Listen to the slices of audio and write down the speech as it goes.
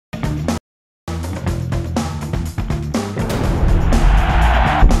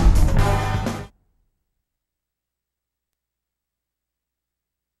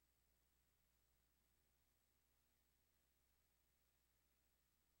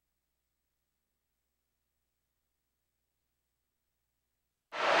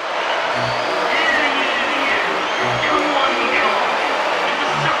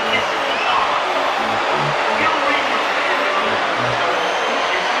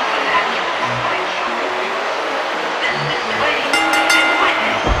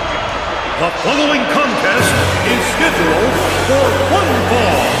The following contest is scheduled for one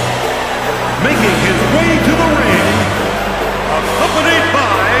fall. Making his way to the ring, accompanied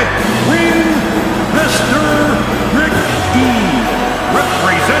by Ring Master Rick E.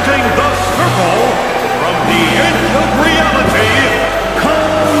 Representing the Circle from the edge of reality,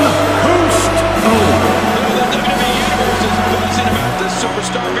 Kunkusto. The WWE Universe is buzzing about this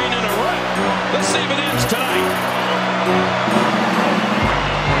superstar being in a rut. Let's see if it ends tonight.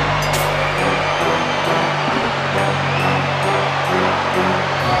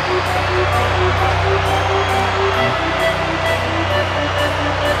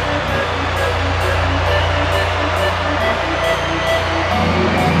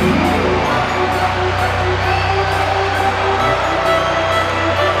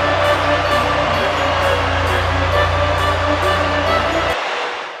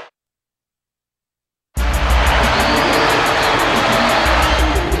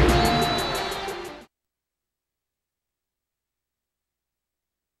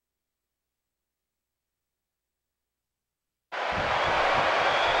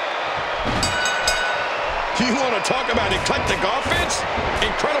 You want to talk about eclectic offense,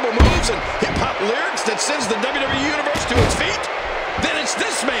 incredible moves, and hip-hop lyrics that sends the WWE Universe to its feet? Then it's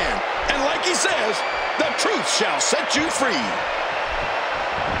this man. And like he says, the truth shall set you free.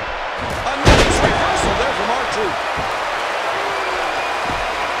 A nice reversal there from R-Truth.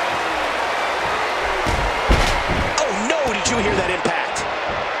 Oh no, did you hear that impact?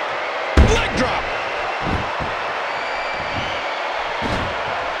 Leg drop.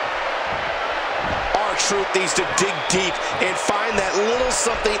 R-Truth needs to dig deep and find that little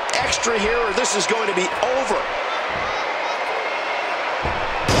something extra here, or this is going to be over.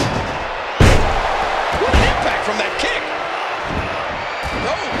 What an impact from that kick.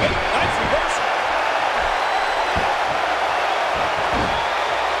 Oh, wait, nice reversal.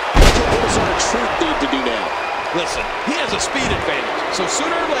 What does R-Truth need to do now? Listen, he has a speed advantage, so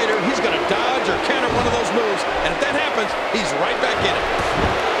sooner or later he's going to dodge or counter one of those moves, and if that happens, he's right back in it.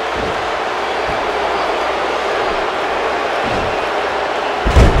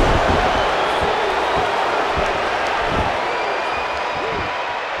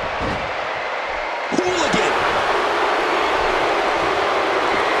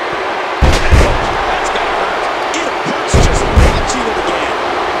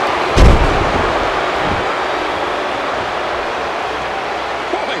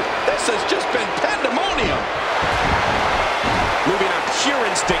 This has just been pandemonium. Moving on pure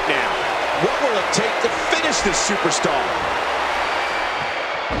instinct now. What will it take to finish this superstar?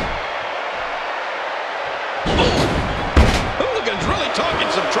 Hooligan's really talking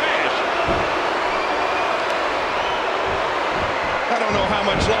some trash. I don't know how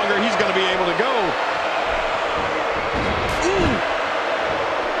much longer he's going to be able to go.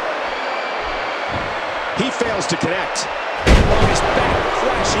 He fails to connect. His back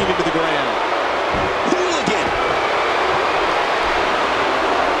crashing into the ground. Hooligan.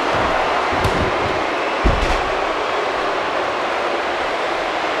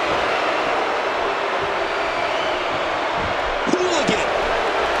 Hooligan.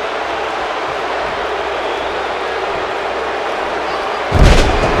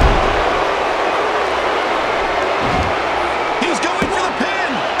 He's going for the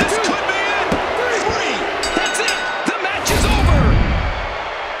pin. This could be it. 3. That's it. The match is over.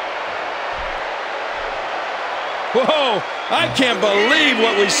 Whoa, I can't believe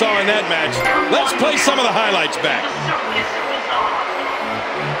what we saw in that match. Let's play some of the highlights back.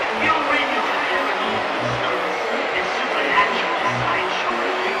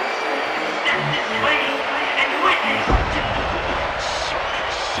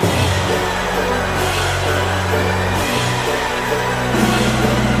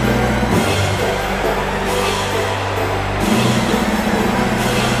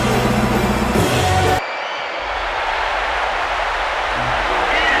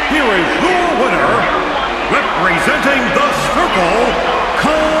 Here is your winner, representing the Circle,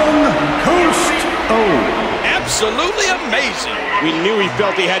 Kunkusto. Absolutely amazing. We knew he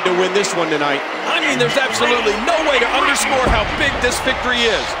felt he had to win this one tonight. I mean, there's absolutely no way to underscore how big this victory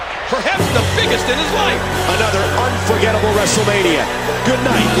is. Perhaps the biggest in his life. Another unforgettable WrestleMania. Good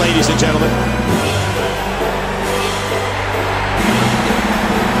night, ladies and gentlemen.